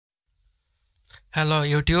Hello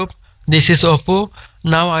YouTube, this is Oppo.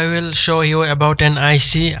 Now I will show you about an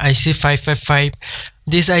IC555.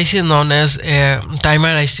 This IC is known as a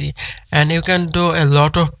timer IC, and you can do a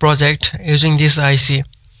lot of project using this IC.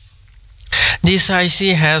 This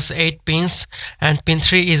IC has 8 pins and pin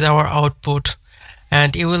 3 is our output,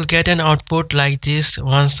 and you will get an output like this,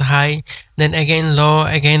 once high, then again low,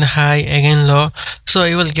 again high, again low. So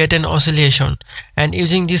you will get an oscillation, and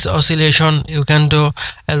using this oscillation you can do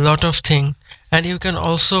a lot of things, and you can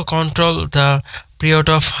also control the period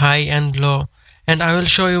of high and low, and I will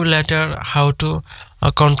show you later how to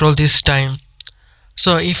control this time.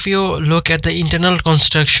 So if you look at the internal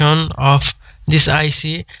construction of this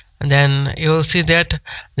IC, then you will see that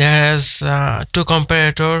there is 2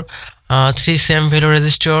 comparator, 3 same value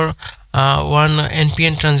resistor, 1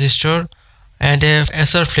 NPN transistor, and a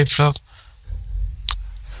SR flip-flop.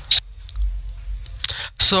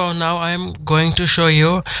 So now I am going to show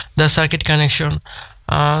you the circuit connection.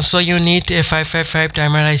 So you need a 555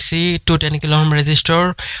 timer IC, 2 10 kilo ohm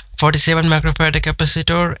resistor, 47 microfarad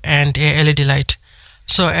capacitor, and a LED light.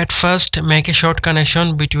 So at first make a short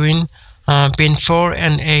connection between pin 4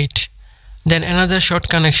 and 8, then another short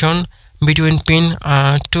connection between pin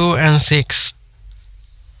 2 and 6.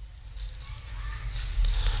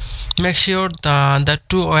 Make sure the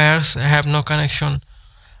 2 wires have no connection.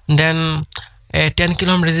 Then a 10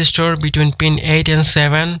 kilo ohm resistor between pin 8 and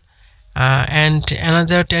 7, and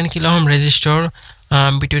another 10 kilo ohm resistor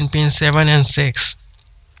between pin 7 and 6,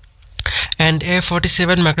 and a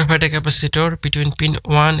 47 microfarad capacitor between pin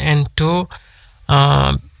 1 and 2.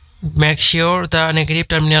 Make sure the negative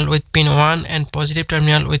terminal with pin 1 and positive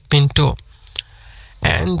terminal with pin 2,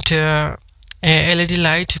 and a LED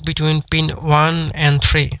light between pin 1 and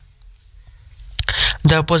 3,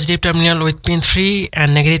 the positive terminal with pin 3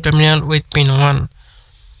 and negative terminal with pin 1.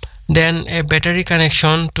 Then a battery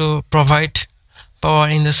connection to provide power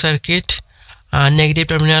in the circuit, negative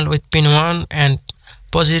terminal with pin 1 and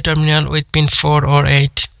positive terminal with pin 4 or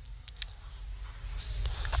 8.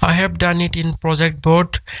 I have done it in project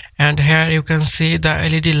board, and here you can see the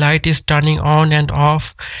LED light is turning on and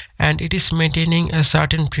off, and it is maintaining a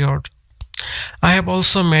certain period. I have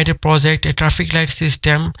also made a project, a traffic light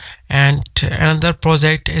system, and another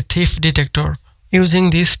project, a thief detector, using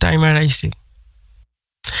this timer IC.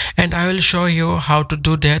 And I will show you how to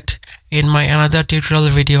do that in my another tutorial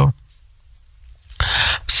video.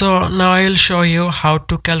 So now I will show you how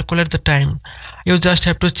to calculate the time. You just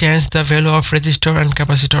have to change the value of resistor and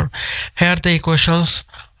capacitor. Here the equations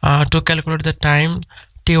to calculate the time.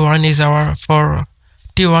 T1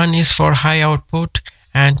 is for high output,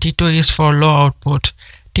 and T2 is for low output.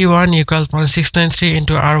 T1 equal 0.693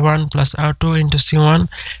 into R1 plus R2 into C1,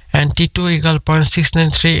 and T2 equal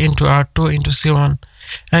 0.693 into R2 into C1.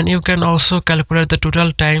 And you can also calculate the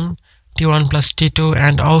total time, T1 plus T2,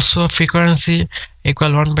 and also frequency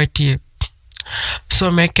equal 1 by T.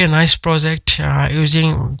 So make a nice project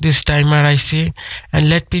using this timer IC, and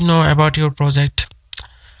let me know about your project.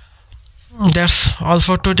 That's all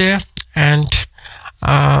for today, and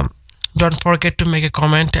don't forget to make a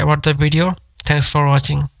comment about the video. Thanks for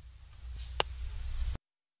watching.